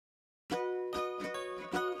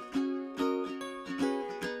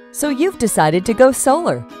So you've decided to go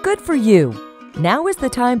solar. Good for you! Now is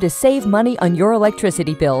the time to save money on your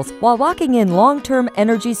electricity bills while locking in long-term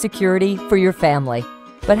energy security for your family.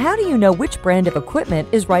 But how do you know which brand of equipment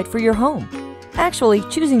is right for your home? Actually,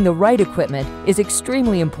 choosing the right equipment is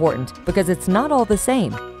extremely important because it's not all the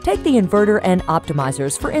same. Take the inverter and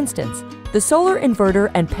optimizers, for instance. The solar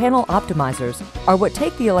inverter and panel optimizers are what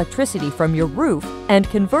take the electricity from your roof and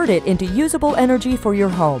convert it into usable energy for your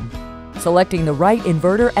home. Selecting the right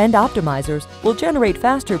inverter and optimizers will generate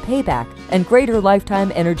faster payback and greater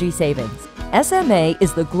lifetime energy savings. SMA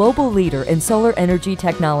is the global leader in solar energy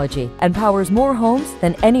technology and powers more homes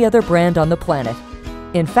than any other brand on the planet.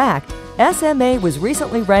 In fact, SMA was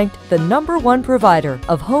recently ranked the #1 provider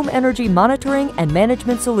of home energy monitoring and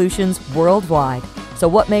management solutions worldwide. So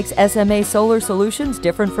what makes SMA Solar Solutions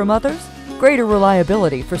different from others? Greater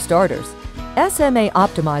reliability for starters. SMA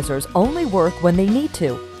optimizers only work when they need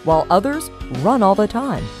to, while others run all the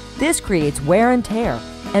time. This creates wear and tear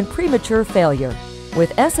and premature failure.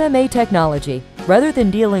 With SMA technology, rather than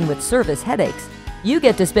dealing with service headaches, you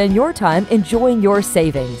get to spend your time enjoying your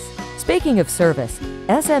savings. Speaking of service,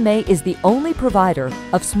 SMA is the only provider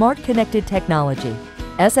of smart connected technology.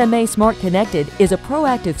 SMA Smart Connected is a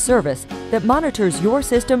proactive service that monitors your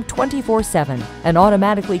system 24/7 and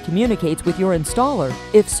automatically communicates with your installer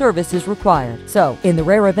if service is required. So, in the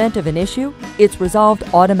rare event of an issue, it's resolved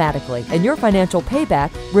automatically and your financial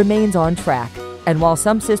payback remains on track. And while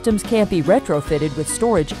some systems can't be retrofitted with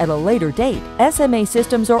storage at a later date, SMA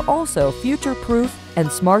systems are also future-proof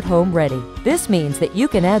and smart home ready. This means that you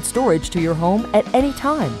can add storage to your home at any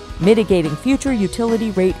time, mitigating future utility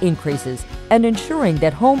rate increases and ensuring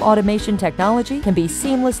that home automation technology can be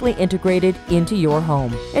seamlessly integrated into your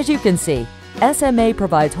home. As you can see, SMA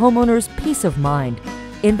provides homeowners peace of mind,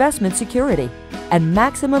 investment security, and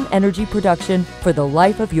maximum energy production for the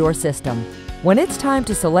life of your system. When it's time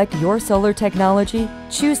to select your solar technology,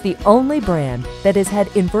 choose the only brand that has had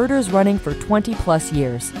inverters running for 20+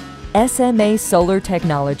 years. SMA Solar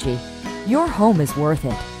Technology. Your home is worth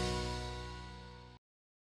it.